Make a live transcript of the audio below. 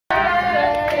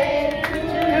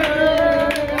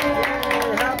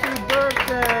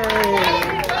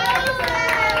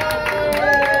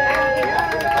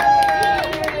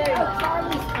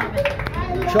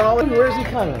Charlie, where's he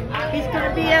coming? He's going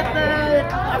to be at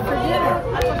for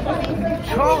dinner.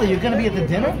 Charlie, you're going to be at the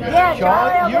dinner? Yeah,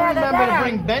 Charlie, you will be at the remember to dinner.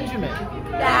 bring Benjamin.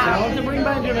 Yeah. Tell him to bring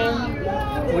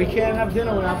Benjamin. We can't have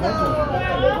dinner without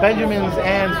Benjamin. Benjamin's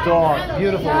Anne's dog.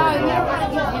 Beautiful little dog.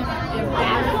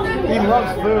 He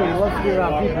loves food. He loves to be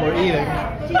around people who are eating.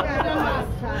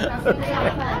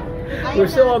 Okay. We're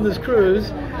still on this cruise,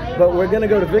 but we're going to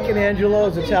go to Vic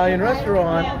Angelo's Italian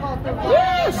restaurant.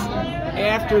 Yes!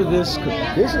 After this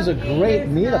cruise. This is a great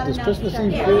meetup, this Christmas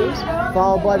Eve cruise,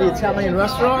 followed by the Italian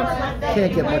restaurant.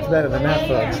 Can't get much better than that,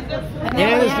 folks.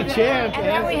 Anne is the champ. And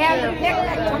then we have the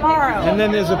picnic tomorrow. And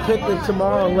then there's a picnic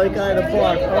tomorrow in Lake Ida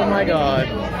Park. Oh my God.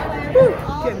 Whew.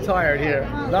 Getting tired here.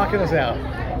 Knocking us out.